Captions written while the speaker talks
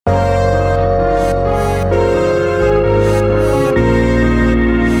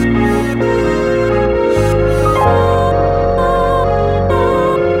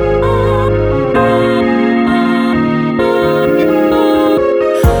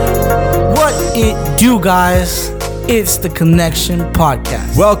it do, guys? It's the Connection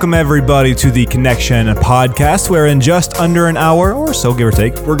Podcast. Welcome, everybody, to the Connection Podcast, where in just under an hour or so, give or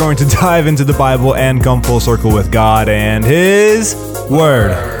take, we're going to dive into the Bible and come full circle with God and His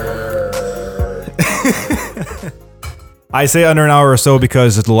Word. I say under an hour or so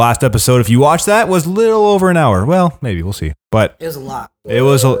because the last episode, if you watched that, was a little over an hour. Well, maybe, we'll see. But It was a lot. but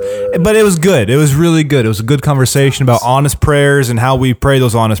it was good. It was really good. It was a good conversation about honest prayers and how we pray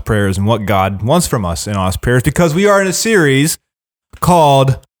those honest prayers and what God wants from us in honest prayers, because we are in a series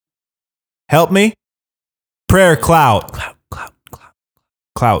called, help me, Prayer Clout.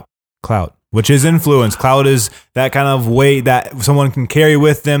 Clout, which is influence. Clout is that kind of weight that someone can carry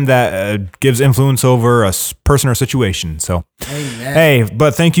with them that gives influence over a person or situation. So, Amen. hey,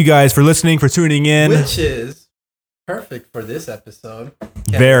 but thank you guys for listening, for tuning in. Which is perfect for this episode.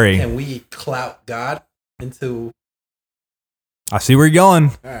 Can we clout God into... I see where you're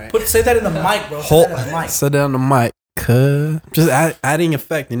going. All right. Say that in the mic, bro. Say that in the mic. Sit down the mic. Just adding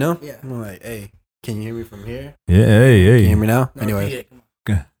effect, you know? Yeah. I'm like, hey, can you hear me from here? Yeah, Can you hear hey. me now? No, Anyway, yeah, come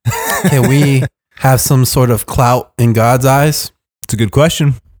on. can we have some sort of clout in God's eyes? It's a good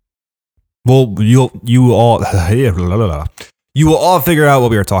question. Well, you will all figure out what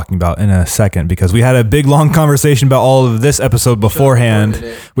we were talking about in a second, because we had a big long conversation about all of this episode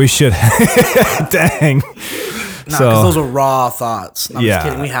beforehand. We should. Dang. Nah, because those are raw thoughts. I'm Yeah. just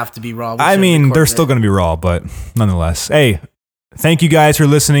kidding. We have to be raw. I mean, they're still going to be raw, but nonetheless. Hey, thank you guys for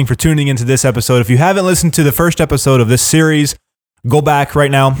listening, for tuning into this episode. If you haven't listened to the first episode of this series, go back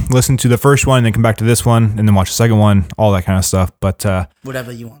right now, listen to the first one, and then come back to this one, and then watch the second one, all that kind of stuff. But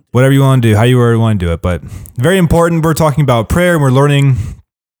whatever you want. whatever you want to do, how you want to do it. But very important, we're talking about prayer, and we're learning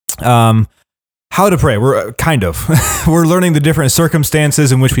how to pray. We're we're learning the different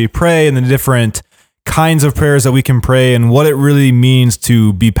circumstances in which we pray and the different kinds of prayers that we can pray and what it really means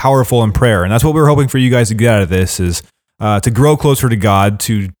to be powerful in prayer. And that's what we're hoping for you guys to get out of this, is to grow closer to God,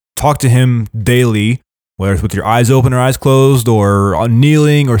 to talk to Him daily, whether it's with your eyes open or eyes closed, or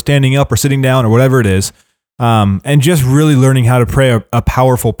kneeling or standing up or sitting down or whatever it is. And just really learning how to pray a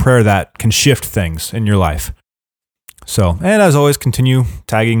powerful prayer that can shift things in your life. So, and as always, continue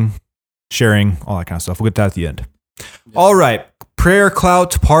tagging, sharing, all that kind of stuff. We'll get to that at the end. All right. Prayer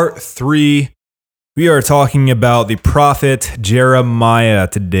Clout Part 3. We are talking about the prophet Jeremiah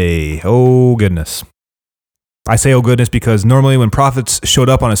today. Oh, goodness. I say, oh, goodness, because normally when prophets showed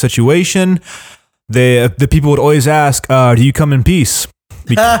up on a situation, the people would always ask, do you come in peace?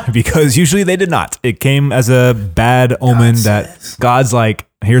 Because usually they did not. It came as a bad omen that God's like,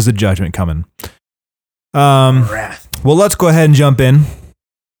 here's the judgment coming. Wrath. Well, let's go ahead and jump in,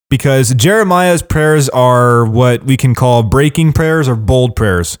 because Jeremiah's prayers are what we can call breaking prayers or bold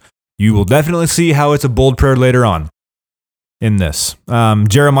prayers. You will definitely see how it's a bold prayer later on in this.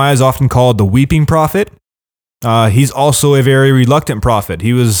 Jeremiah is often called the weeping prophet. He's also a very reluctant prophet.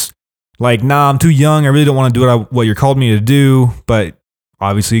 He was like, nah, I'm too young. I really don't want to do what you're called me to do. But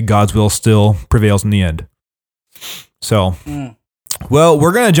obviously, God's will still prevails in the end. So, well,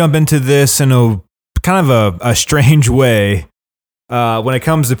 we're going to jump into this in a kind of a strange way when it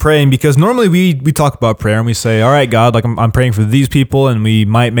comes to praying, because normally we talk about prayer and we say, all right, God, like I'm praying for these people, and we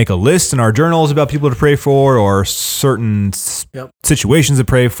might make a list in our journals about people to pray for or certain situations to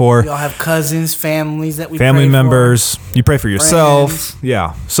pray for. We all have cousins, families that we Family pray members. You pray for yourself. Friends.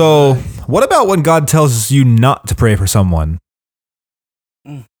 Yeah. So what about when God tells you not to pray for someone?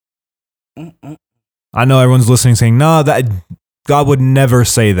 I know everyone's listening saying, no, that God would never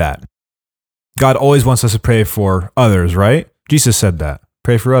say that. God always wants us to pray for others, right? Jesus said that.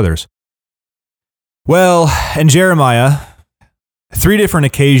 Pray for others. Well, in Jeremiah, 3 different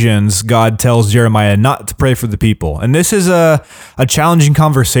occasions, God tells Jeremiah not to pray for the people. And this is a challenging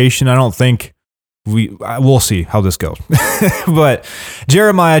conversation. I don't think we'll see how this goes. But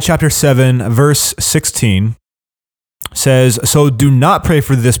Jeremiah chapter 7, verse 16 says, so do not pray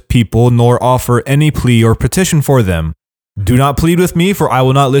for this people, nor offer any plea or petition for them. Do not plead with me, for I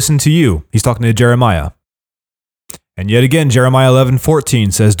will not listen to you. He's talking to Jeremiah. And yet again, Jeremiah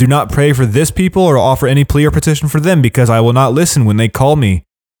 11:14 says, do not pray for this people or offer any plea or petition for them, because I will not listen when they call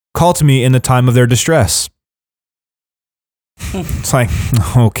to me in the time of their distress. It's like,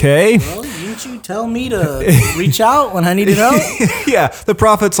 okay. Well, didn't you tell me to reach out when I needed help? Yeah, the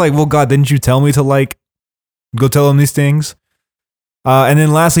prophet's like, well, God, didn't you tell me to go tell them these things? And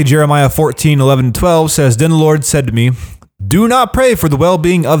then lastly, Jeremiah 14:11-12 says, then the Lord said to me, do not pray for the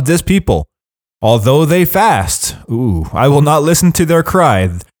well-being of this people. Although they fast, I will not listen to their cry.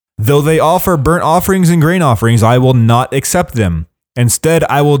 Though they offer burnt offerings and grain offerings, I will not accept them. Instead,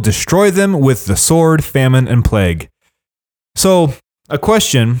 I will destroy them with the sword, famine, and plague. So a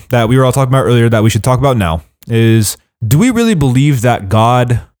question that we were all talking about earlier that we should talk about now is, do we really believe that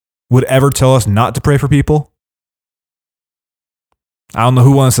God would ever tell us not to pray for people? I don't know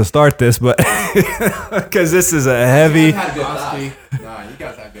who wants to start this, but because this is a heavy. You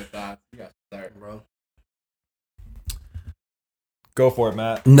guys have good thoughts. You guys start, bro. Go for it,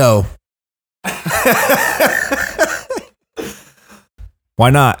 Matt. No. Why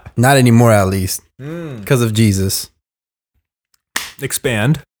not? Not anymore, at least. Because of Jesus.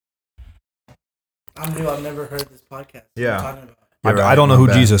 Expand. I'm new. I've never heard this podcast. Yeah. What are you talking about? I don't know who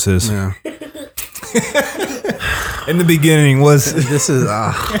Jesus is. Yeah. In the beginning was This is,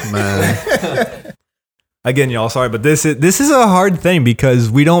 man. again, y'all. Sorry, but this is a hard thing because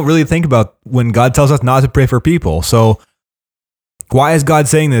we don't really think about when God tells us not to pray for people. So why is God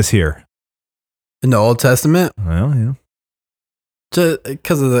saying this here? In the Old Testament? Well, yeah. Just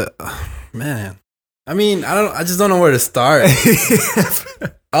because of the, man. I mean, I just don't know where to start.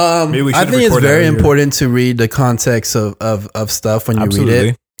 Maybe we I should think it's record that very earlier. important to read the context of stuff when you read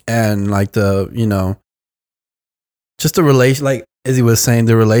it. And like just the relation, like as he was saying,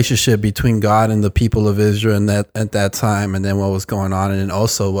 the relationship between God and the people of Israel and that at that time, and then what was going on, and then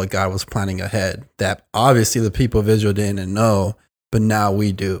also what God was planning ahead. That obviously the people of Israel didn't know, but now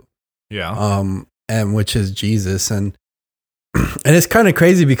we do. Yeah. And which is Jesus, and it's kind of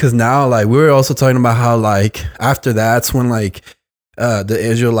crazy because now, like, we were also talking about how, like, after that's when, like, the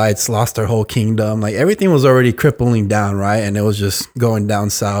Israelites lost their whole kingdom. Like, everything was already crippling down, right? And it was just going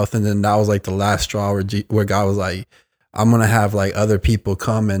down south. And then that was, like, the last straw where God was like, I'm going to have, like, other people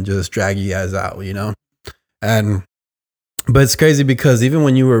come and just drag you guys out, you know? But it's crazy because even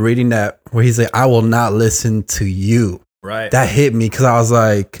when you were reading that, where he's like, I will not listen to you. Right. That hit me because I was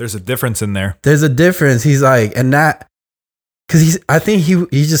like, There's a difference in there. there's a difference. He's like, and that, because I think he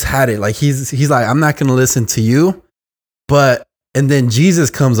just had it. Like, he's like, I'm not going to listen to you. But, and then Jesus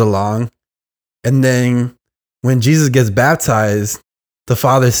comes along. And then when Jesus gets baptized, the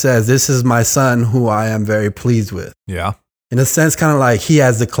Father says, this is my son who I am very pleased with. Yeah. In a sense, kind of like he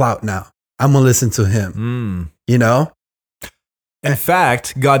has the clout now. I'm going to listen to him, you know? In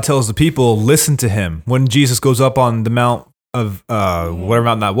fact, God tells the people, listen to him. When Jesus goes up on the Mount of, whatever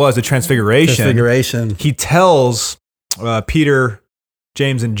mountain that was, the Transfiguration. He tells Peter,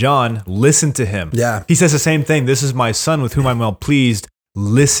 James, and John, listen to him. Yeah. He says the same thing. This is my son with whom I'm well pleased.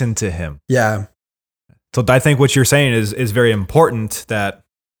 Listen to him. Yeah. So I think what you're saying is very important, that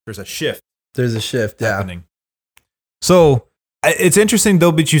there's a shift There's a shift. Yeah. happening. So it's interesting,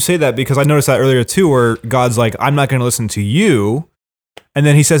 though, but you say that because I noticed that earlier, too, where God's like, I'm not going to listen to you. And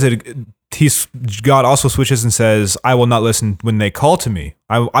then he says God also switches and says, I will not listen when they call to me.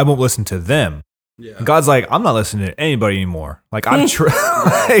 I won't listen to them. Yeah. And God's like, I'm not listening to anybody anymore. Like, I'm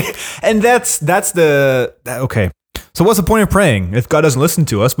and that's okay. So what's the point of praying if God doesn't listen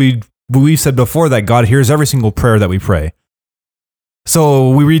to us? We've said before that God hears every single prayer that we pray. So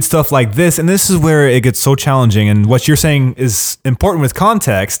we read stuff like this, and this is where it gets so challenging. And what you're saying is important with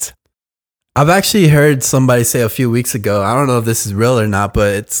context. I've actually heard somebody say a few weeks ago, I don't know if this is real or not,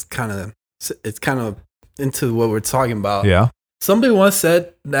 but it's kind of into what we're talking about. Yeah. Somebody once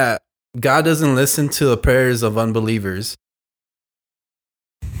said that God doesn't listen to the prayers of unbelievers.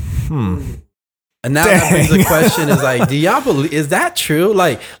 And now that brings the question is like, do y'all believe, is that true?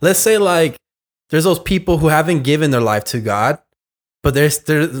 Like, let's say like there's those people who haven't given their life to God, but they're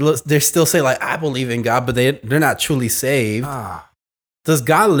still say like, I believe in God, but they're not truly saved. Does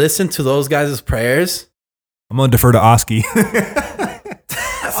God listen to those guys' prayers? I'm going to defer to Oski. Not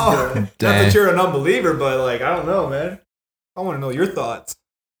that you're an unbeliever, but like, I don't know, man. I want to know your thoughts.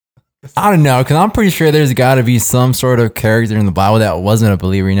 I don't know, because I'm pretty sure there's got to be some sort of character in the Bible that wasn't a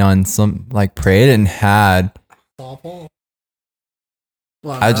believer, you know, and some like prayed and had.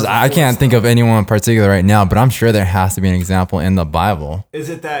 I can't think of anyone in particular right now, but I'm sure there has to be an example in the Bible. Is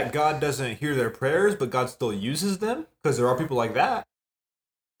it that God doesn't hear their prayers, but God still uses them? Because there are people like that.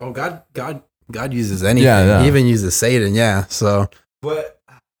 Oh, God uses anything. Yeah. He even uses Satan. Yeah. So, But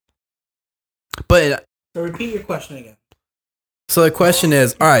So repeat your question again. so the question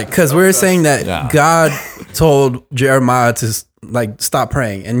is, all right, because we were saying that God told Jeremiah to like stop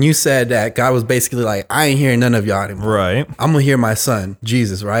praying, and you said that God was basically like, I ain't hearing none of y'all anymore. right. I'm gonna hear my son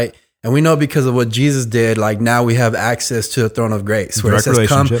Jesus, right? And we know because of what Jesus did, like now we have access to the throne of grace, where Direct it says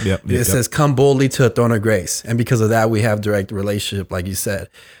come. relationship. Yep. It says come boldly to the throne of grace, and because of that, we have direct relationship, like you said.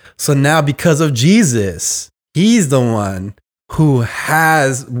 So now, because of Jesus, He's the one who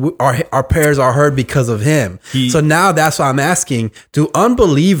has our prayers are heard because of Him. So now that's why I'm asking: do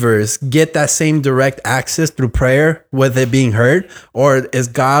unbelievers get that same direct access through prayer with it being heard, or is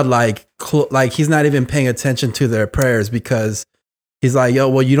God like He's not even paying attention to their prayers because He's like, yo,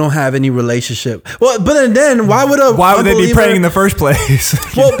 well, you don't have any relationship. Well, but then why would they be praying in the first place?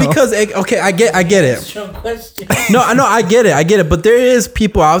 Well, because okay, I get it. No, I know, I get it. But there is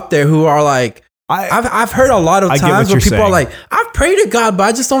people out there who are like, I've heard a lot of times where people are like, I've prayed to God, but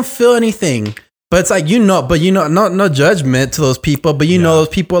I just don't feel anything. But it's like, no judgment to those people, but those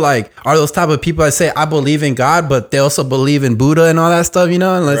people like are those type of people that say, I believe in God, but they also believe in Buddha and all that stuff, and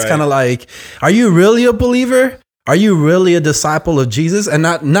it's kind of like, are you really a believer? Are you really a disciple of Jesus? And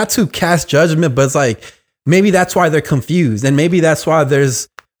not to cast judgment, but it's like, maybe that's why they're confused. And maybe that's why there's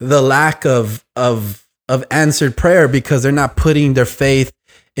the lack of answered prayer, because they're not putting their faith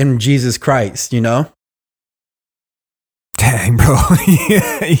in Jesus Christ, Dang, bro.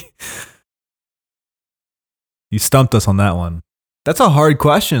 You stumped us on that one. That's a hard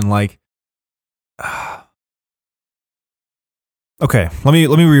question. Like, okay, let me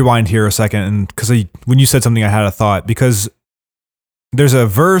rewind here a second, and because when you said something, I had a thought, because there's a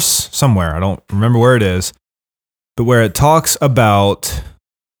verse somewhere, I don't remember where it is, but where it talks about,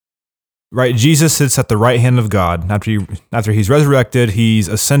 right, Jesus sits at the right hand of God after he's resurrected, he's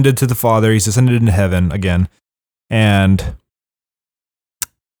ascended to the Father, he's ascended into heaven again, and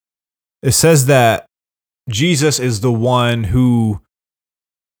it says that Jesus is the one who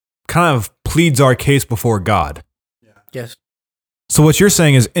kind of pleads our case before God. Yeah. Yes. So what you're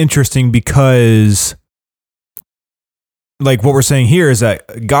saying is interesting, because like what we're saying here is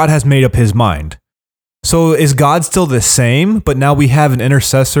that God has made up his mind. So is God still the same, but now we have an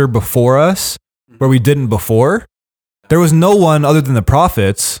intercessor before us where we didn't before? There was no one other than the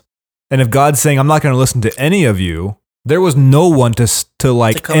prophets. And if God's saying, I'm not going to listen to any of you, there was no one to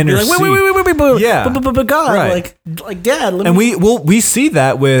intercede. Wait, yeah, but God, right. like Dad. And we see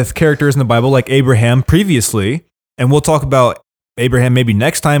that with characters in the Bible like Abraham previously, and we'll talk about Abraham maybe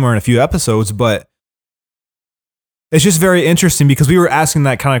next time or in a few episodes. But it's just very interesting, because we were asking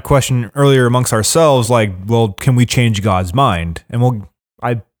that kind of question earlier amongst ourselves, like, well, can we change God's mind? And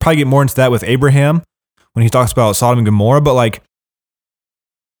I probably get more into that with Abraham when he talks about Sodom and Gomorrah, but like.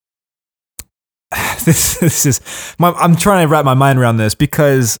 This is I'm trying to wrap my mind around this,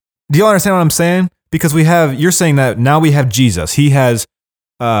 because do you understand what I'm saying? Because you're saying that now we have Jesus. He has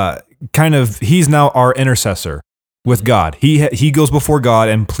he's now our intercessor with God. He goes before God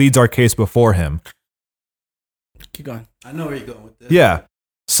and pleads our case before him. Keep going. I know where you're going with this. Yeah.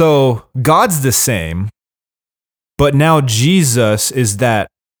 So God's the same, but now Jesus is that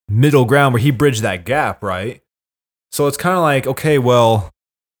middle ground where he bridged that gap, right? So it's kind of like, okay, well,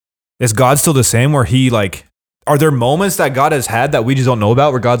 is God still the same, where he like, are there moments that God has had that we just don't know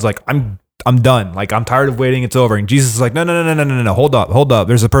about, where God's like, I'm done. Like, I'm tired of waiting. It's over. And Jesus is like, no. Hold up.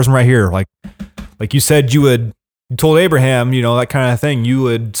 There's a person right here. Like you said, you told Abraham, that kind of thing, you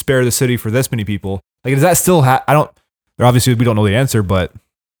would spare the city for this many people. Like, does that still obviously we don't know the answer, but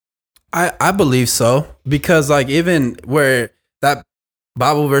I believe so, because like, even where that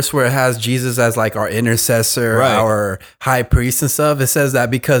Bible verse where it has Jesus as like our intercessor, right, our high priest and stuff, it says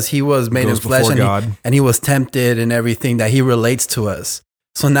that because he was made in flesh and he was tempted and everything, that he relates to us.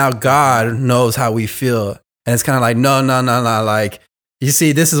 So now God knows how we feel. And it's kind of like, no. Like, you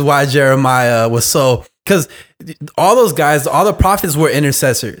see, this is why Jeremiah was so, because all those guys, all the prophets were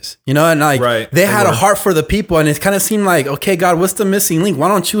intercessors, and like, right, they had a heart for the people. And it kind of seemed like, okay, God, what's the missing link? Why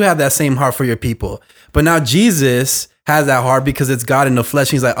don't you have that same heart for your people? But now Jesus has that heart, because it's God in the flesh.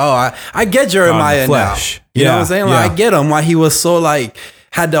 He's like, oh, I get Jeremiah now. You know what I'm saying? Like, I get him, why he was so like,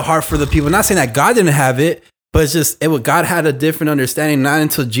 had the heart for the people. Not saying that God didn't have it, but it's just, God had a different understanding. Not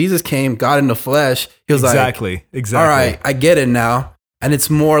until Jesus came, God in the flesh, he was exactly. All right, I get it now. And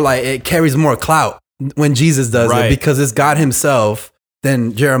it's more like, it carries more clout when Jesus does it, because it's God himself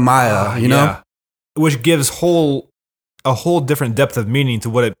than Jeremiah, know? Which gives a whole different depth of meaning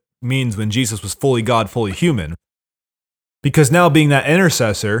to what it means when Jesus was fully God, fully human. Because now being that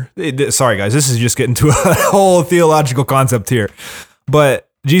intercessor, sorry guys, this is just getting to a whole theological concept here. But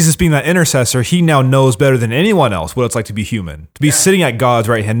Jesus being that intercessor, he now knows better than anyone else what it's like to be human, to be sitting at God's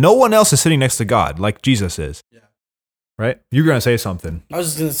right hand. No one else is sitting next to God like Jesus is. Yeah. Right? You're going to say something. I was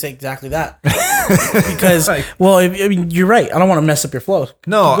just going to say exactly that. Because, well, I mean, you're right. I don't want to mess up your flow.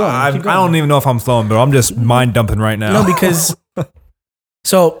 No, I don't even know if I'm flowing, but I'm just mind dumping right now. No, because,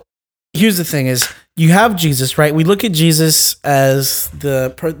 so here's the thing is, you have Jesus, right? We look at Jesus as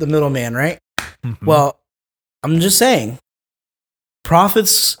the middleman, right? Mm-hmm. Well, I'm just saying,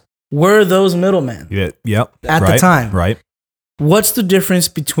 prophets were those middlemen. Yep. At the time. Right. What's the difference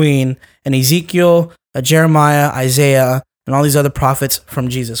between an Ezekiel, a Jeremiah, Isaiah, and all these other prophets from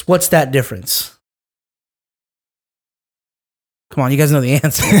Jesus? What's that difference? Come on, you guys know the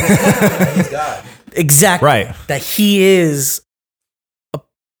answer. He's God. Exactly. Right. That he is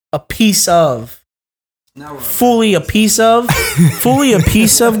a piece of, fully a piece of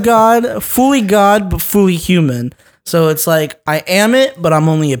God, fully God, but fully human. So it's like, I am it, but I'm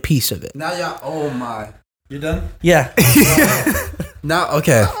only a piece of it. Now y'all, oh my. You done? Yeah. Now,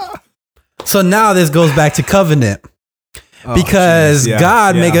 okay. So now this goes back to covenant. Oh, Because geez. Yeah,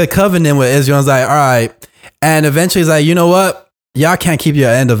 God yeah. make a covenant with Israel. And was like, all right. And eventually he's like, you know what? Y'all can't keep your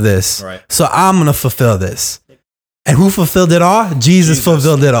end of this. Right. So I'm going to fulfill this. And who fulfilled it all? Jesus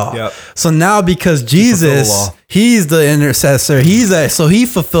fulfilled it all. Yep. So now because Jesus, he's the intercessor. So he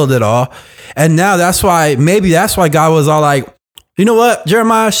fulfilled it all. And now maybe that's why God was all like, you know what?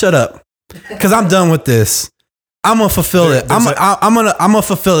 Jeremiah, shut up. Because I'm done with this. I'm going to fulfill it. I'm gonna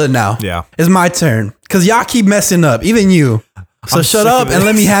fulfill it now. Yeah. It's my turn. Because y'all keep messing up. Even you. So I'm shut sick up of and it.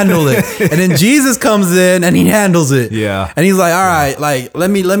 let me handle it. And then Jesus comes in and he handles it. Yeah. And he's like, all right, like, let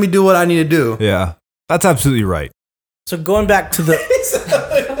me do what I need to do. Yeah. That's absolutely right. So going back to the,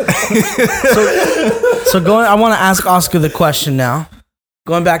 I want to ask Oscar the question now.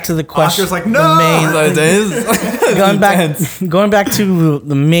 Going back to the question. Oscar's like, the no! going back to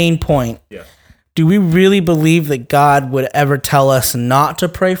the main point. Yeah. Do we really believe that God would ever tell us not to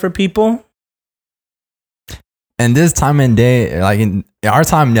pray for people? And this time and day, like in our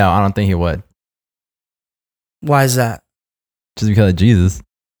time, no, I don't think he would. Why is that? Just because of Jesus.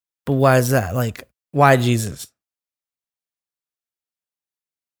 But why is that? Like, why Jesus?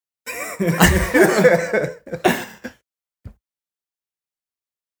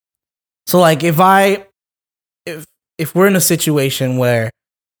 So like if we're in a situation where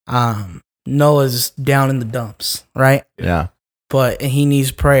Noah's down in the dumps, right? Yeah. But he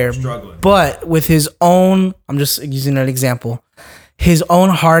needs prayer. Struggling. But with his own, I'm just using an example, his own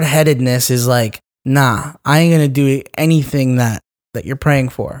hard-headedness is like, nah, I ain't gonna do anything that you're praying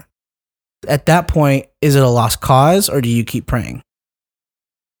for. At that point, is it a lost cause or do you keep praying?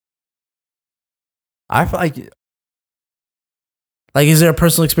 I feel like Like, is there a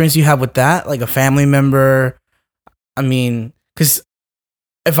personal experience you have with that? Like a family member? I mean, because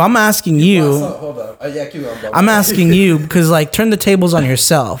if I'm asking you, Hold on. Yeah, keep going, bro. I'm asking you because, like, turn the tables on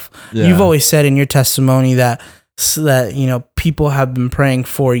yourself. Yeah. You've always said in your testimony that you know people have been praying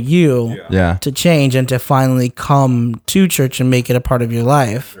for you yeah. to change and to finally come to church and make it a part of your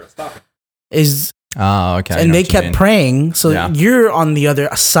life. Is Oh, okay. I and know they what you kept mean. praying, so Yeah. you're on the other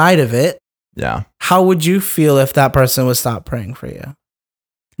side of it. Yeah. How would you feel if that person would stop praying for you,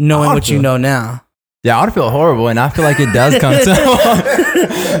 knowing I'd what you feel- know now? Yeah, I would feel horrible, and I feel like it does come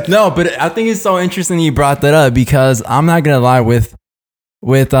to. No, but I think it's so interesting you brought that up because I'm not gonna lie with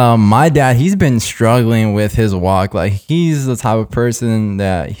my dad. He's been struggling with his walk. Like he's the type of person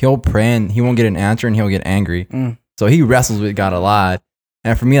that he'll pray and he won't get an answer and he'll get angry. So he wrestles with God a lot.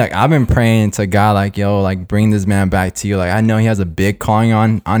 And for me, like I've been praying to God, like yo, like bring this man back to you. Like I know he has a big calling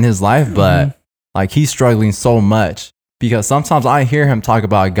on his life, but like he's struggling so much. Because sometimes I hear him talk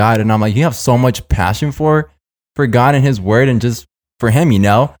about God and I'm like, you have so much passion for God and his word and just for him, you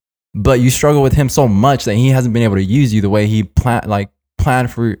know, but you struggle with him so much that he hasn't been able to use you the way he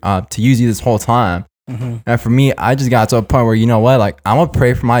planned for to use you this whole time. And for me, I just got to a point where, you know what, like I'm gonna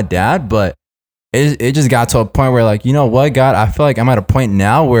pray for my dad, but it just got to a point where like, you know what, God, I feel like I'm at a point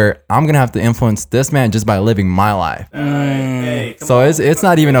now where I'm gonna have to influence this man just by living my life. So it's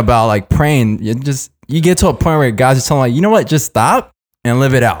not even about like praying. You get to a point where God's just telling like, you know what, just stop and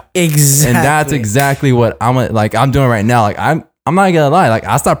live it out. Exactly. And that's exactly what I'm doing right now. Like I'm not gonna lie, like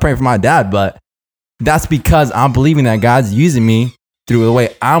I stopped praying for my dad, but that's because I'm believing that God's using me through the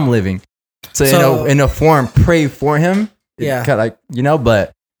way I'm living. So in a form, pray for him. Yeah. Kinda like, you know,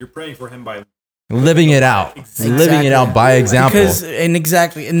 but You're praying for him by living it out. Living it out by example.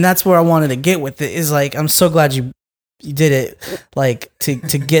 And that's where I wanted to get with it is like, I'm so glad you did it, like to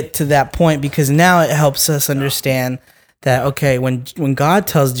get to that point, because now it helps us understand that, okay, when God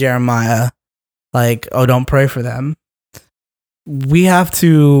tells Jeremiah, like, oh, don't pray for them, we have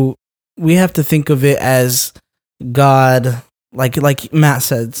to think of it as God, like Matt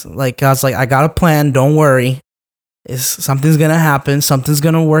said, like God's like, I got a plan, don't worry. Something's gonna happen, something's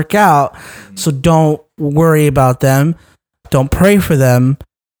gonna work out. So don't worry about them. Don't pray for them.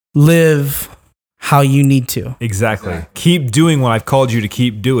 Live how you need to. Exactly. Keep doing what I've called you to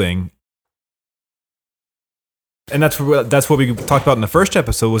keep doing. And that's what we talked about in the first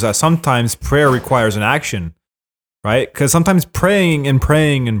episode, was that sometimes prayer requires an action, right? Because sometimes praying,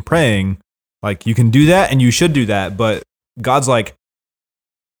 like you can do that and you should do that. But God's like,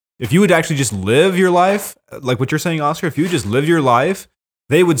 if you would actually just live your life, like what you're saying, Oscar, if you would just live your life,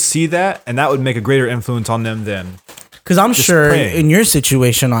 they would see that and that would make a greater influence on them than. Because I'm Just sure praying. in your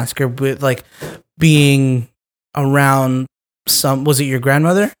situation, Oscar, with like being around was it your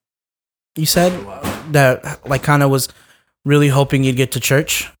grandmother? You said that like kind of was really hoping you'd get to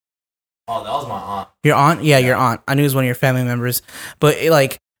church. Oh, that was my aunt. Your aunt? Yeah, your aunt. I knew it was one of your family members. But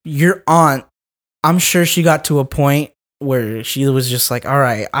like your aunt, I'm sure she got to a point where she was just like, all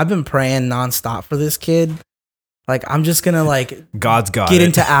right, I've been praying nonstop for this kid. Like, I'm just going to like God's got get it.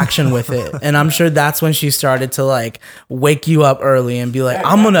 into action with it. And I'm sure that's when she started to like wake you up early and be like,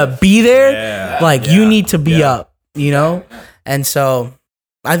 I'm going to be there. Yeah. Like, you need to be Yeah. up, you know? And so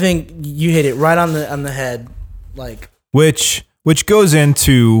I think you hit it right on the head. Like, Which goes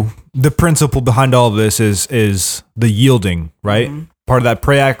into the principle behind all of this is the yielding, right? Mhm. Part of that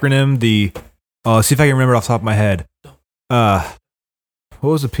pray acronym, the see if I can remember it off the top of my head. What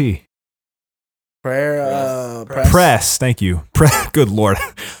was the P? prayer, Press. Thank you. Good Lord.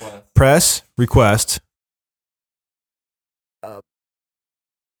 Press, request.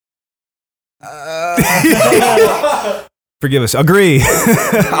 Forgive us. Agree.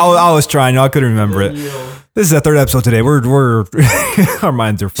 I was trying. I couldn't remember it. This is the third episode today. We're our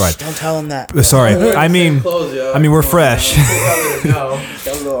minds are fried. Don't tell him that. Sorry. I mean, we're fresh.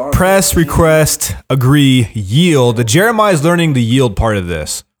 Press, request, agree, yield. Jeremiah is learning the yield part of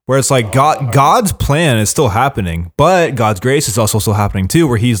this, where it's like God's plan is still happening, but God's grace is also still happening too,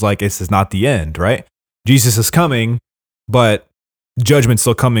 where he's like, this is not the end, right? Jesus is coming, but judgment's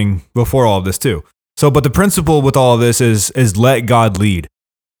still coming before all of this too. So, but the principle with all of this is let God lead.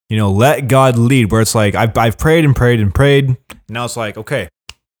 You know, let God lead, where it's like, I've prayed and prayed and prayed. Now it's like, okay,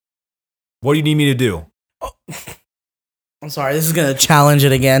 what do you need me to do? I'm sorry, this is gonna challenge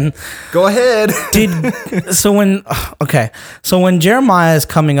it again. Go ahead. So when Jeremiah is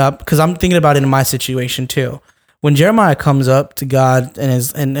coming up, because I'm thinking about it in my situation too. When Jeremiah comes up to God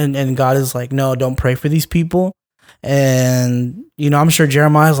and God is like, no, don't pray for these people. And you know, I'm sure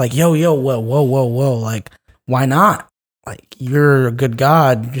Jeremiah's like, whoa, like, why not? Like, you're a good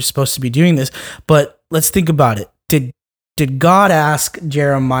God. You're supposed to be doing this. But let's think about it. Did God ask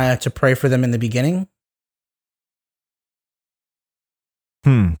Jeremiah to pray for them in the beginning?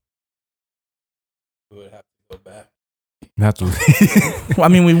 We would have to go back. Well, I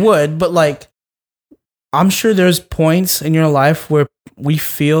mean, we would, but like, I'm sure there's points in your life where we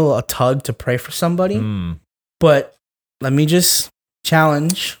feel a tug to pray for somebody. But let me just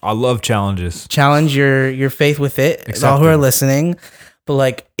challenge I love challenges. your faith with it. All who are listening. But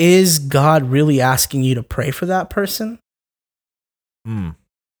like, is God really asking you to pray for that person?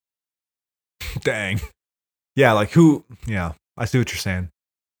 Dang. Yeah, like who? Yeah, I see what you're saying.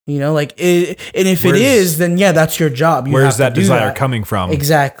 You know, like, and if it is, then yeah, that's your job. You Where's have to that do desire that. coming from?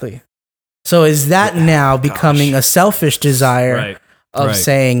 Exactly. So is that now becoming a selfish desire of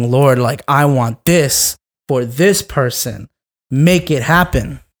saying, Lord, like, I want this for this person. Make it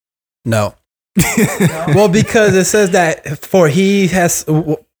happen. No. Well, because it says that for he has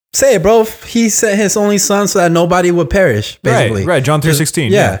say it, bro. He sent his only son so that nobody would perish. Basically, Right. John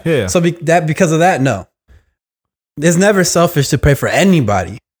 3:16. Yeah. So because of that, no. It's never selfish to pray for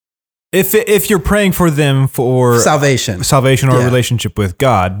anybody. If you're praying for them for Salvation or a relationship with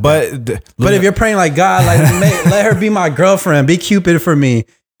God, but if you're praying like God, like let her be my girlfriend, be Cupid for me.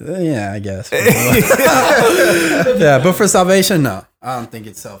 Yeah, I guess. Yeah, but for salvation, no. I don't think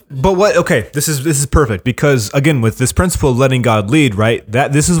it's selfish. But what? Okay, this is perfect because again, with this principle of letting God lead, right?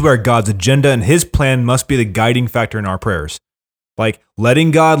 That this is where God's agenda and His plan must be the guiding factor in our prayers. Like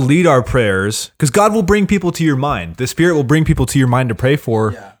letting God lead our prayers, because God will bring people to your mind. The Spirit will bring people to your mind to pray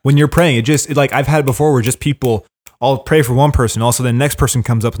for when you're praying. Like I've had it before, where just people, I'll pray for one person, also the next person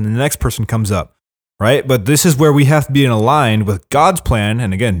comes up, and the next person comes up. Right? But this is where we have to be aligned with God's plan.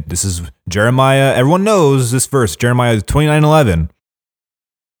 And again, this is Jeremiah. Everyone knows this verse, Jeremiah 29:11.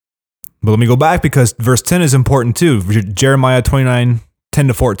 But let me go back because verse 10 is important too. Jeremiah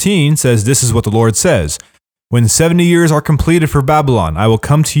 29:10-14 says, this is what the Lord says. When 70 years are completed for Babylon, I will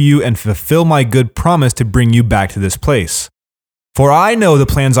come to you and fulfill my good promise to bring you back to this place. For I know the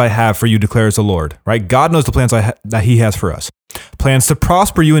plans I have for you, declares the Lord. Right? God knows the plans that He has for us. Plans to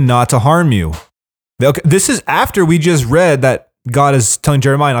prosper you and not to harm you. Okay, this is after we just read that God is telling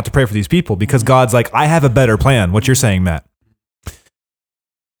Jeremiah not to pray for these people because God's like, I have a better plan. What you're saying, Matt.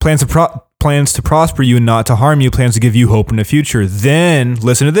 Plans to prosper you and not to harm you, plans to give you hope in the future. Then,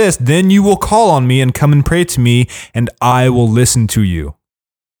 listen to this, then you will call on me and come and pray to me, and I will listen to you.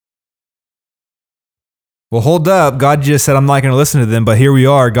 Well, hold up. God just said, I'm not going to listen to them, but here we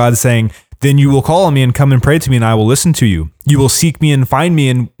are. God's saying, then you will call on me and come and pray to me, and I will listen to you. You will seek me and find me,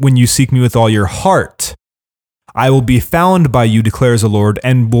 and when you seek me with all your heart, I will be found by you, declares the Lord,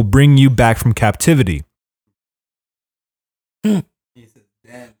 and will bring you back from captivity.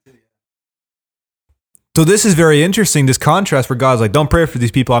 So this is very interesting, this contrast where God's like, don't pray for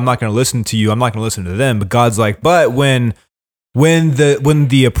these people. I'm not going to listen to you. I'm not going to listen to them. But God's like, but when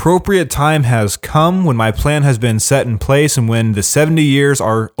the appropriate time has come, when my plan has been set in place, and when the 70 years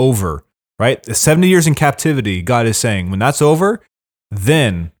are over, right? The 70 years in captivity, God is saying, when that's over,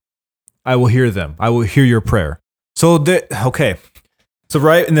 then I will hear them. I will hear your prayer. So, okay. So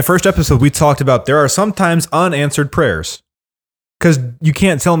right in the first episode, we talked about there are sometimes unanswered prayers. Because you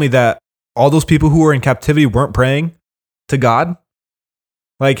can't tell me that all those people who were in captivity weren't praying to God.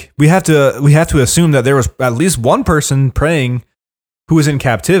 Like we have to assume that there was at least one person praying who was in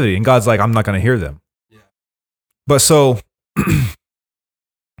captivity, and God's like, I'm not going to hear them. Yeah. But so, let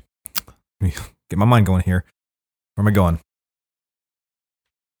me get my mind going here. Where am I going?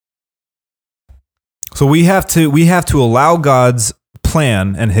 So we have to allow God's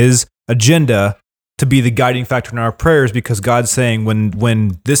plan and His agenda to be the guiding factor in our prayers, because God's saying,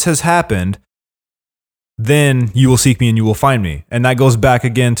 when this has happened, then you will seek me and you will find me. And that goes back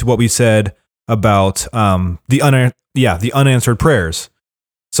again to what we said about the unanswered prayers.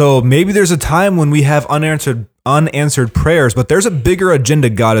 So maybe there's a time when we have unanswered prayers, but there's a bigger agenda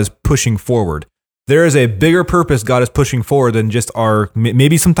God is pushing forward. There is a bigger purpose God is pushing forward than just our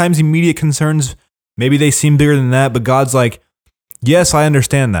maybe sometimes immediate concerns. Maybe they seem bigger than that, but God's like, yes, I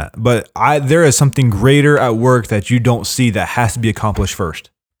understand that, but there is something greater at work that you don't see that has to be accomplished first.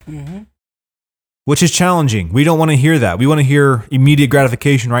 Mm-hmm. Which is challenging. We don't want to hear that. We want to hear immediate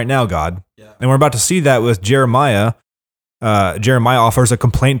gratification right now, God. Yeah. And we're about to see that with Jeremiah. Jeremiah offers a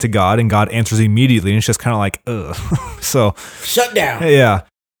complaint to God, and God answers immediately, and it's just kind of like, ugh. So shut down. Yeah.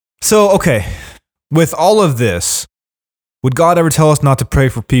 So, okay. With all of this, would God ever tell us not to pray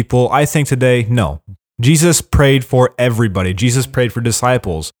for people? I think today, no. Jesus prayed for everybody. Jesus prayed for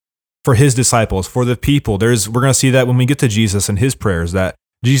disciples, for his disciples, for the people. We're going to see that when we get to Jesus and his prayers, that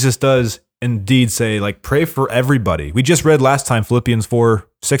Jesus does indeed say, like, pray for everybody. We just read last time Philippians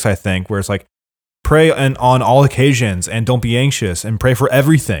 4:6, I think, where it's like, pray on all occasions and don't be anxious and pray for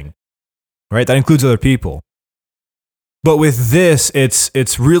everything, right? That includes other people. But with this, it's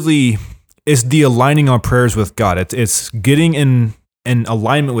the aligning our prayers with God. It's getting in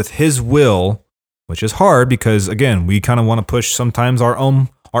alignment with his will, which is hard because, again, we kind of want to push sometimes our own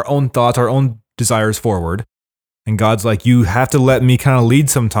thoughts, our own desires forward. And God's like, you have to let me kind of lead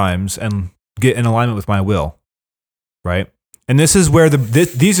sometimes and get in alignment with my will, right? And this is where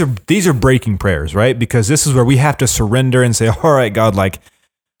these are breaking prayers, right? Because this is where we have to surrender and say, all right, God, like,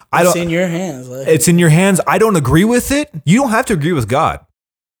 it's in your hands. It's in your hands. I don't agree with it. You don't have to agree with God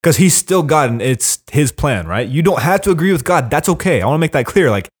because he's still God and it's his plan, right? You don't have to agree with God. That's okay. I want to make that clear.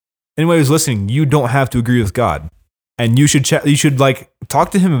 Like, anybody who's listening, you don't have to agree with God. And you should like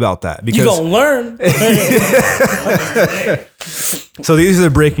talk to him about that because you gonna learn. So these are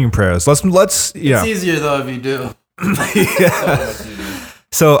the breaking prayers. Let's It's easier though if you do. Yeah.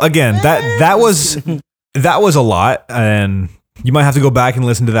 So again, that was a lot, and you might have to go back and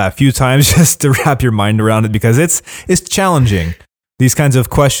listen to that a few times just to wrap your mind around it because it's challenging. These kinds of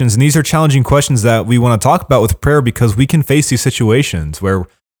questions, and these are challenging questions that we want to talk about with prayer because we can face these situations where,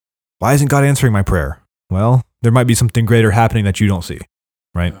 why isn't God answering my prayer? Well, there might be something greater happening that you don't see,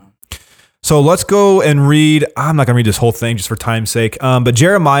 right? Yeah. So let's go and read. I'm not going to read this whole thing just for time's sake, but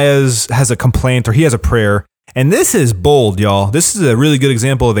Jeremiah has a complaint, or he has a prayer, and this is bold, y'all. This is a really good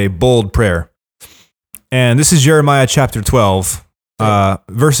example of a bold prayer. And this is Jeremiah chapter 12,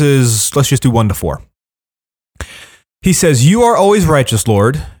 verses, let's just do 1-4. He says, "You are always righteous,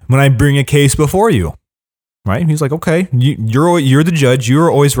 Lord, when I bring a case before you." Right? He's like, okay, you're the judge. You are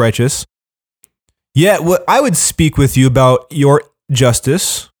always righteous. Yet what I would speak with you about your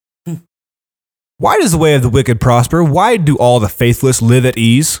justice. Why does the way of the wicked prosper? Why do all the faithless live at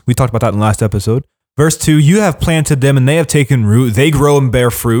ease? We talked about that in the last episode. Verse 2, you have planted them and they have taken root. They grow and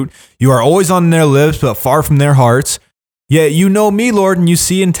bear fruit. You are always on their lips, but far from their hearts. Yet you know me, Lord, and you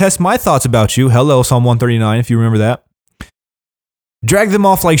see and test my thoughts about you. Hello, Psalm 139, if you remember that. Drag them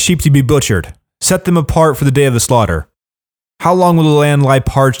off like sheep to be butchered. Set them apart for the day of the slaughter. How long will the land lie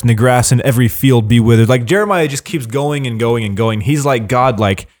parched and the grass in every field be withered? Like Jeremiah just keeps going and going and going. He's like, God,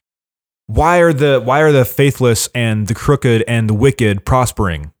 like, why are the faithless and the crooked and the wicked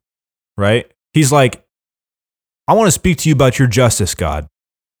prospering? Right? He's like, I want to speak to you about your justice, God.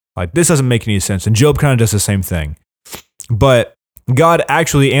 Like, this doesn't make any sense. And Job kind of does the same thing. But God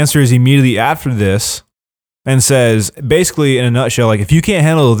actually answers immediately after this and says, basically in a nutshell, like, if you can't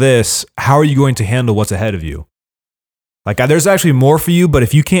handle this, how are you going to handle what's ahead of you? Like, there's actually more for you, but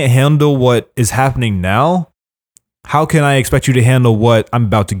if you can't handle what is happening now, how can I expect you to handle what I'm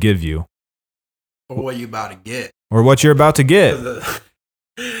about to give you? Or what you're about to get. Or what you're about to get.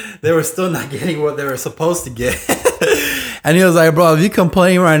 they were still not getting what they were supposed to get. And he was like, bro, if you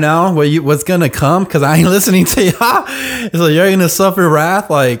complain right now, what's going to come? Because I ain't listening to y'all. So you're going to suffer wrath.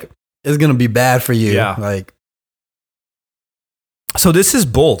 Like, it's going to be bad for you. Yeah. Like, so this is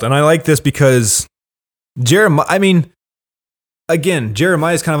bold. And I like this because Jeremiah, I mean, again,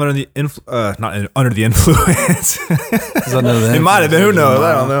 Jeremiah is kind of under the not under the influence. It might have been. Who knows?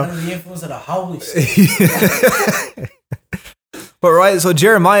 I don't know. Under the influence of the Holy Spirit. But right, so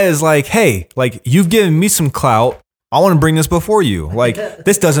Jeremiah is like, hey, like you've given me some clout. I want to bring this before you. Like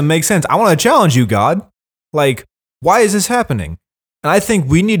this doesn't make sense. I want to challenge you, God. Like, why is this happening? And I think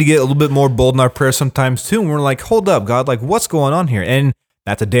we need to get a little bit more bold in our prayers sometimes too. And we're like, hold up, God, like what's going on here? And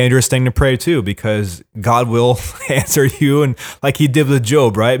that's a dangerous thing to pray too, because God will answer you, and like He did with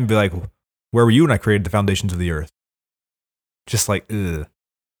Job, right? And be like, "Where were you when I created the foundations of the earth?" Just like, ugh.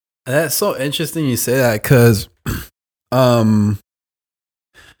 That's so interesting you say that, because,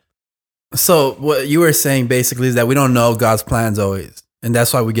 so what you were saying basically is that we don't know God's plans always, and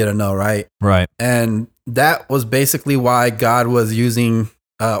that's why we get to know, right? Right. And that was basically why God was using,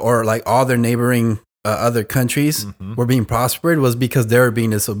 or like all their neighboring other countries were being prospered, was because they were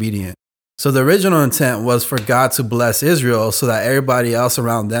being disobedient. So the original intent was for God to bless Israel so that everybody else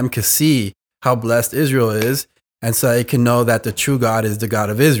around them could see how blessed Israel is, and so they can know that the true God is the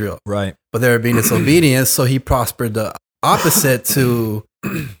God of Israel. Right. But they were being disobedient, so He prospered the opposite to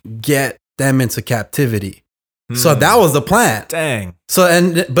get them into captivity. So that was the plan. Dang.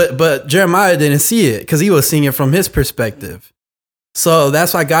 So but Jeremiah didn't see it because he was seeing it from his perspective. So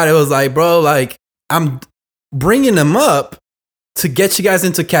that's why God was like, bro, like I'm bringing them up to get you guys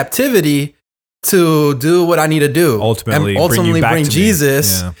into captivity to do what I need to do. Ultimately bring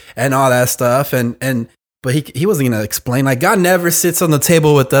Jesus Yeah. and all that stuff. But he wasn't going to explain. Like, God never sits on the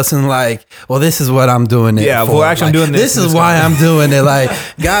table with us and like, well, this is what I'm doing it Yeah, for. well, actually, I'm Like, doing this. This is why I'm doing it. Like,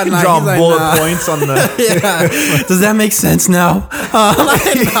 God, like, Draw he's like, bullet nah. points on the. Yeah. Does that make sense now?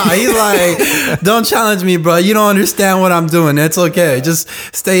 He's like, don't challenge me, bro. You don't understand what I'm doing. It's okay. Just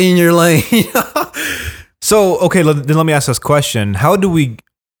stay in your lane. So okay, then let me ask this question: How do we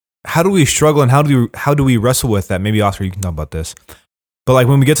struggle, and how do we wrestle with that? Maybe Oscar, you can talk about this. But like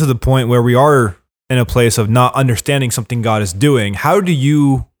when we get to the point where we are in a place of not understanding something God is doing, how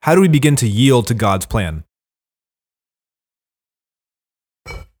do we begin to yield to God's plan?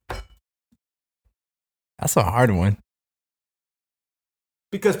 That's a hard one.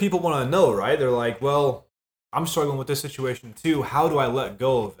 Because people want to know, right? They're like, well, I'm struggling with this situation too. How do I let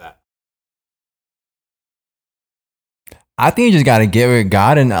go of that? I think you just got to get with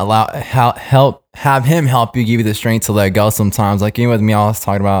God and have Him help you, give you the strength to let go sometimes. Like even with me, I was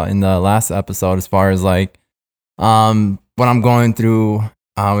talking about in the last episode, as far as like what I'm going through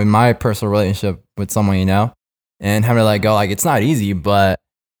in my personal relationship with someone, you know, and having to let go. Like it's not easy, but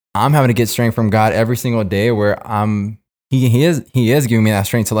I'm having to get strength from God every single day where He is giving me that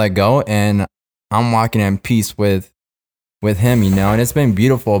strength to let go, and I'm walking in peace with Him, you know, and it's been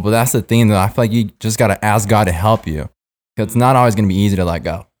beautiful. But that's the thing that I feel like you just got to ask God to help you. It's not always going to be easy to let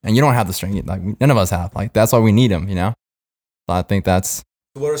go, and you don't have the strength. Like none of us have. Like that's why we need Him, you know. So I think that's.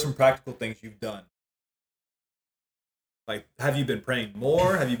 So what are some practical things you've done? Like, have you been praying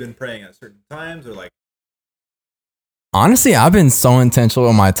more? Have you been praying at certain times, or like? Honestly, I've been so intentional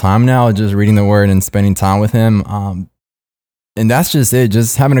with my time now, just reading the Word and spending time with Him. And that's just it.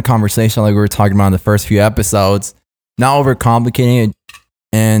 Just having a conversation like we were talking about in the first few episodes, not overcomplicating it,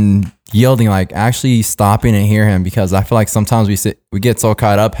 and yielding, like actually stopping and hear Him, because I feel like sometimes we get so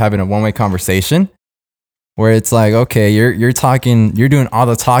caught up having a one-way conversation where it's like, okay, you're talking, you're doing all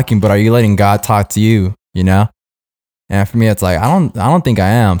the talking, but are you letting God talk to you, you know? And for me, it's like, I don't think I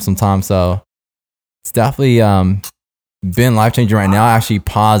am sometimes. So it's definitely been life-changing right now, actually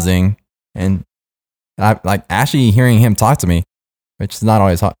pausing and like actually hearing Him talk to me, which is not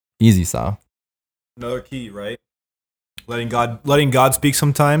always easy. So Another key, right? Letting God speak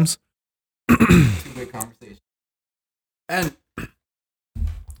sometimes. good conversation. And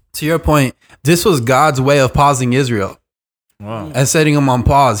to your point, this was God's way of pausing Israel and setting them on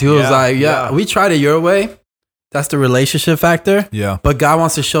pause. He was like, we tried it your way. That's the relationship factor. Yeah. But God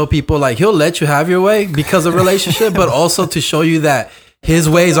wants to show people, like, He'll let you have your way because of relationship, but also to show you that His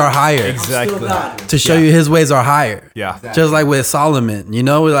ways are higher. Exactly. To show you His ways are higher. Yeah. Exactly. Just like with Solomon, you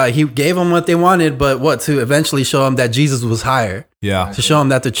know, like He gave them what they wanted, but to eventually show them that Jesus was higher. Yeah. To show them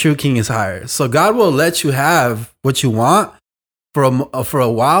that the true king is higher. So God will let you have what you want for a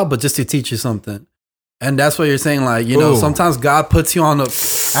while, but just to teach you something. And that's what you're saying. Like, you know, sometimes God puts you on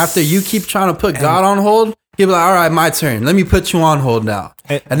after you keep trying to put God on hold, He'll be like, all right, my turn. Let me put you on hold now.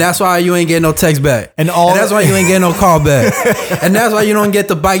 And that's why you ain't getting no text back. And that's why you ain't getting no call back. And that's why you don't get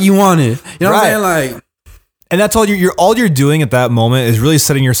the bike you wanted. You know what I'm saying? Like, and that's all you're doing at that moment is really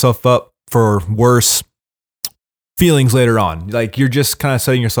setting yourself up for worse feelings later on. Like you're just kind of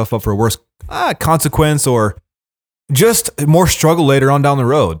setting yourself up for a worse consequence or just more struggle later on down the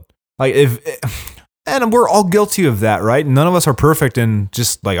road. Like and we're all guilty of that, right? None of us are perfect and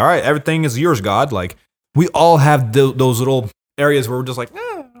just like, all right, everything is yours, God. Like we all have those little areas where we're just like,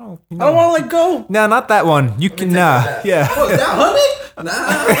 I don't want to let go. No, not that one. You can, yeah. oh, is that honey?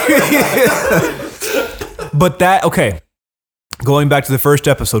 Nah. But okay. Going back to the first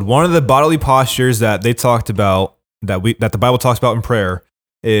episode, one of the bodily postures that they talked about, that the Bible talks about in prayer,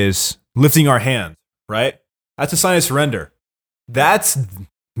 is lifting our hands, right? That's a sign of surrender. That's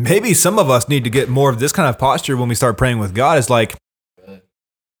maybe some of us need to get more of this kind of posture when we start praying with God. Is like,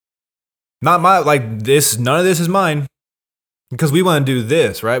 none of this is mine. Because we want to do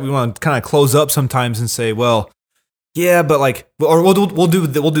this, right? We want to kind of close up sometimes and say, well, yeah, but like, or we'll do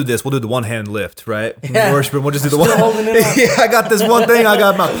this. We'll do the one hand lift, right? Yeah. Worship, we'll just do the one. Yeah, I got this one thing. I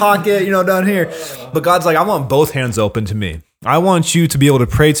got my pocket, down here. But God's like, I want both hands open to me. I want you to be able to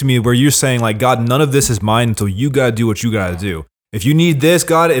pray to me where you're saying like, God, none of this is mine until you got to do what you got to do. If you need this,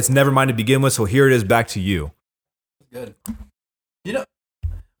 God, it's never mine to begin with. So here it is back to you. Good.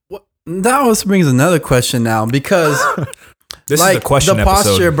 That also brings another question now because this is a question the episode.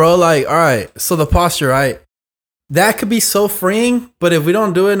 posture, bro. Like, all right, so the posture, right? That could be so freeing, but if we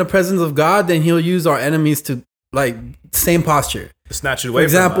don't do it in the presence of God, then He'll use our enemies to like same posture. Snatch it away. For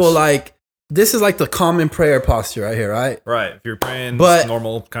example, from us. like this is like the common prayer posture right here, right? Right. If you're praying, but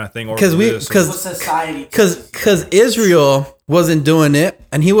normal kind of thing, or because Israel wasn't doing it,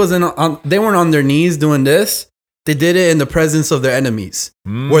 and they weren't on their knees doing this. They did it in the presence of their enemies,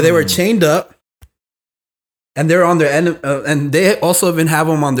 where they were chained up, and they're on their and they also even have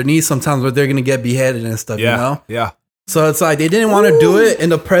them on their knees sometimes, where they're gonna get beheaded and stuff. Yeah. Yeah. So it's like they didn't want to do it in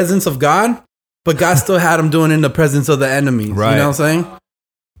the presence of God, but God still had them doing it in the presence of the enemies. Right. You know what I'm saying?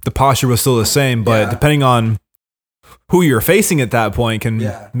 The posture was still the same, but depending on who you're facing at that point can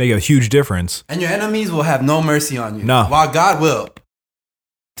make a huge difference. And your enemies will have no mercy on you. No. While God will.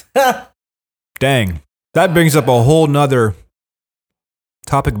 Dang. That brings up a whole nother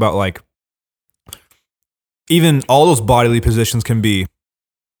topic about like even all those bodily positions can be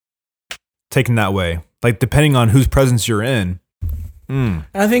taken that way. Like depending on whose presence you're in.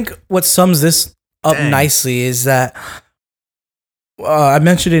 I think what sums this up nicely is that I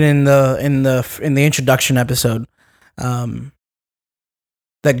mentioned it in the introduction episode, that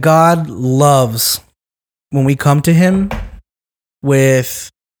God loves when we come to Him with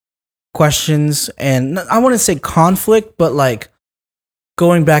questions and I wouldn't say conflict, but like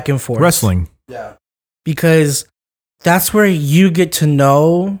going back and forth, Wrestling. Yeah. because that's where you get to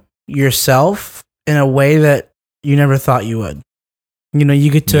know yourself in a way that you never thought you would.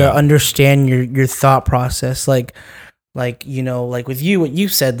 You get to understand your thought process, like with you, what you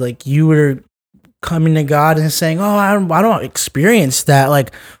said, like you were coming to God and saying, "Oh, I don't experience that.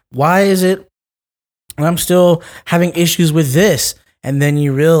 Like, why is it I'm still having issues with this?" And then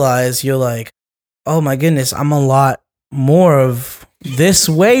you realize you're like, "Oh my goodness, I'm a lot more of this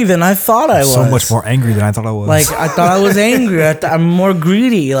way than I thought I was. So much more angry than I thought I was. Like I thought I was angry. I'm more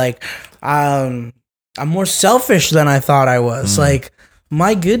greedy. Like I'm more selfish than I thought I was. Like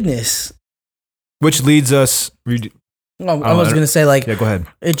my goodness." Which leads us. I was gonna say like yeah, go ahead.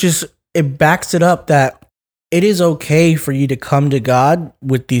 It backs it up that it is okay for you to come to God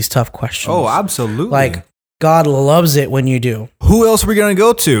with these tough questions. Oh, absolutely. Like God loves it when you do. Who else are we gonna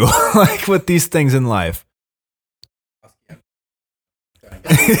go to? Like with these things in life.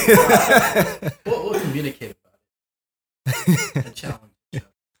 We'll communicate about it. A challenge.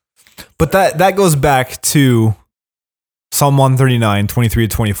 But that goes back to Psalm 139, 23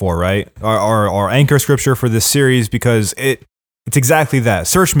 to 24, right? Our anchor scripture for this series, because it's exactly that.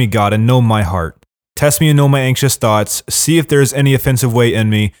 Search me, God, and know my heart. Test me and know my anxious thoughts. See if there's any offensive way in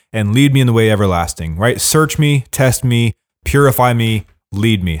me, and lead me in the way everlasting, right? Search me, test me, purify me,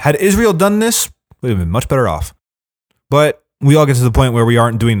 lead me. Had Israel done this, we'd have been much better off. But we all get to the point where we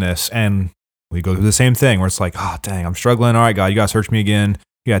aren't doing this, and we go through the same thing where it's like, oh, dang, I'm struggling. All right, God, you got to search me again.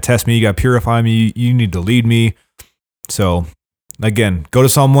 You got to test me. You got to purify me. You need to lead me. So, again, go to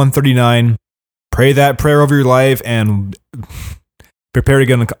Psalm 139, pray that prayer over your life, and prepare to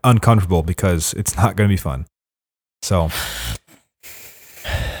get uncomfortable because it's not going to be fun. So,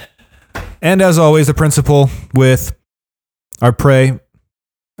 and as always, the principle with our pray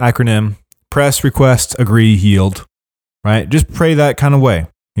acronym: press, request, agree, yield. Right? Just pray that kind of way.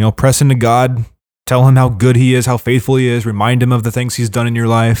 Press into God, Tell him how good he is, how faithful he is. Remind him of the things he's done in your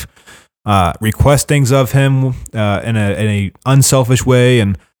life. Request things of him in a unselfish way,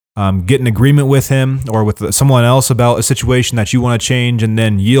 and get in agreement with him or with someone else about a situation that you want to change, and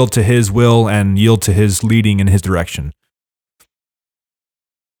then yield to his will and yield to his leading in his direction.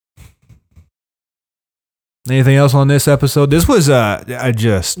 Anything else on this episode? This was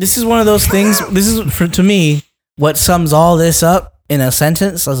This is one of those things. This is to me what sums all this up in a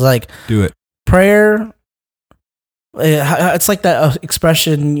sentence. I was like, do it. Prayer. It's like that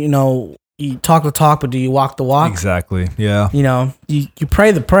expression, you talk the talk, but do you walk the walk? Exactly. Yeah. You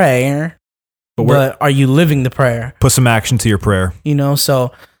pray the prayer, but are you living the prayer? Put some action to your prayer.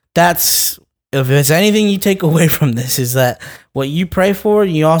 So that's, if there's anything you take away from this, is that what you pray for,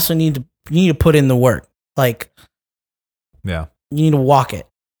 you also need to put in the work. Like, yeah, you need to walk it.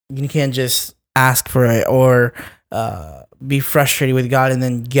 You can't just ask for it or be frustrated with God and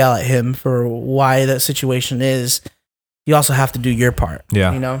then yell at him for why that situation is. You also have to do your part.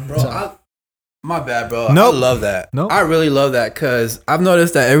 Yeah. Bro, my bad, bro. Nope. I love that. Nope. I really love that because I've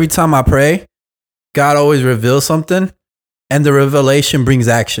noticed that every time I pray, God always reveals something, and the revelation brings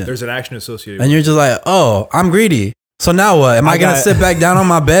action. There's an action associated. And you're just like, oh, I'm greedy. So now what? Am I going to sit back down on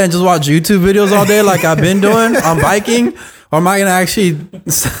my bed and just watch YouTube videos all day like I've been doing on biking? Or am I going to actually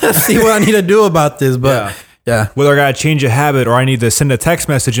see what I need to do about this? But yeah. Whether I got to change a habit or I need to send a text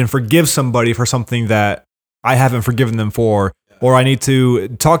message and forgive somebody for something that I haven't forgiven them for, or I need to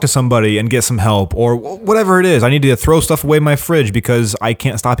talk to somebody and get some help, or whatever it is. I need to throw stuff away in my fridge because I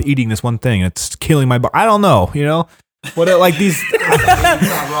can't stop eating this one thing. It's killing my body. I don't know, What like these?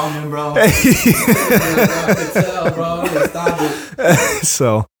 Not wrong, bro.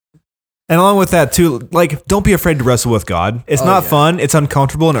 So, and along with that too, like, don't be afraid to wrestle with God. It's not fun. It's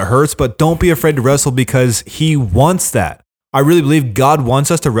uncomfortable and it hurts, but don't be afraid to wrestle because He wants that. I really believe God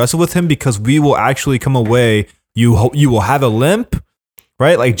wants us to wrestle with Him because we will actually come away. You will have a limp,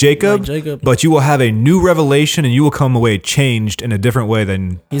 right? Like Jacob, but you will have a new revelation and you will come away changed in a different way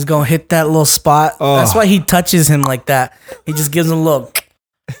than... He's going to hit that little spot. Oh. That's why he touches him like that. He just gives him a little...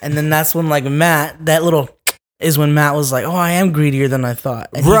 And then that's when, like, Matt, that little... is when Matt was like, oh, I am greedier than I thought.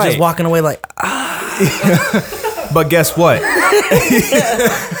 And he's just walking away like, ah. But guess what?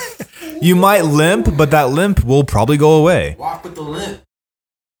 You might limp, but that limp will probably go away. Walk with the limp.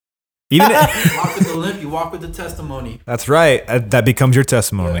 Walk with the limp, you walk with the testimony. That's right. That becomes your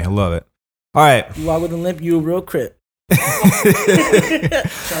testimony. I love it. All right. You walk with the limp, you a real Crip. Shout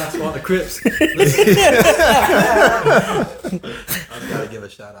out to all the Crips. I've got to give a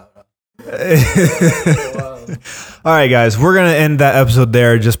shout out. All right, guys. We're going to end that episode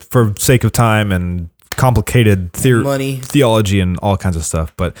there just for sake of time and complicated theology and all kinds of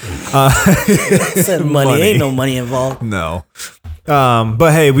stuff. But said money. Ain't no money involved. No.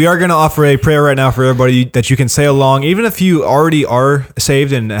 But hey, we are going to offer a prayer right now for everybody that you can say along. Even if you already are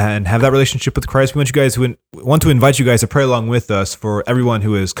saved and have that relationship with Christ, we want to invite you guys to pray along with us for everyone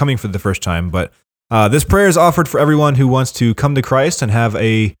who is coming for the first time. But this prayer is offered for everyone who wants to come to Christ and have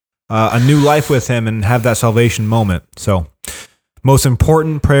a new life with Him and have that salvation moment. So, most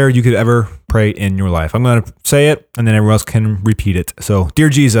important prayer you could ever pray in your life. I'm going to say it, and then everyone else can repeat it. So, Dear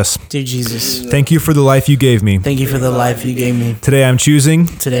Jesus, thank you for the life you gave me. Thank you for the life you gave me. Today I'm choosing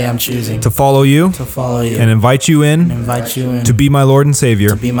to follow you and invite you in to be my Lord and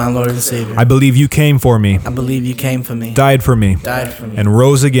Savior. I believe you came for me. Died for me. And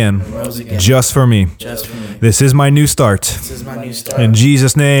rose again. Just for me. This is my new start. In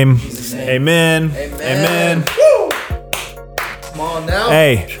Jesus' name. Amen. Amen. Come on now.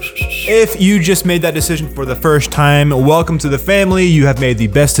 Hey, if you just made that decision for the first time, welcome to the family. You have made the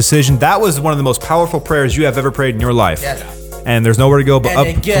best decision. That was one of the most powerful prayers you have ever prayed in your life. Yes. And there's nowhere to go but up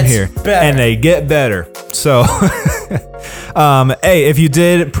from here. And they get better. So, hey, if you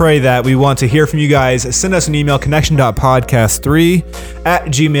did pray that, we want to hear from you guys. Send us an email,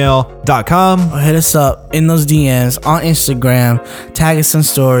 connection.podcast3@gmail.com. Or hit us up in those DMs on Instagram. Tag us in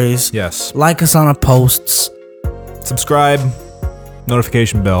stories. Yes. Like us on our posts. Subscribe.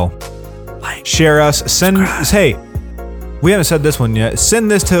 Notification bell. Share us. Hey, we haven't said this one yet. Send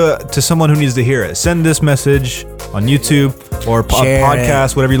this to someone who needs to hear it. Send this message on YouTube or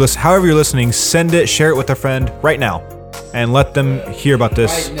podcast, whatever you listen. However you're listening, send it. Share it with a friend right now, and let them hear about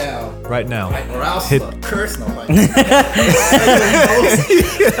this right now. Or else curse nobody.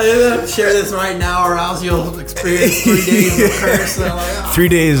 Share this right now, or else you'll experience 3 days of curse. 3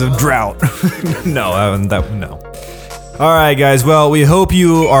 days of drought. No. All right, guys. Well, we hope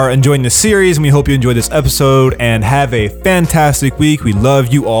you are enjoying this series, and we hope you enjoyed this episode, and have a fantastic week. We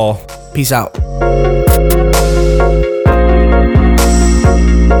love you all. Peace out.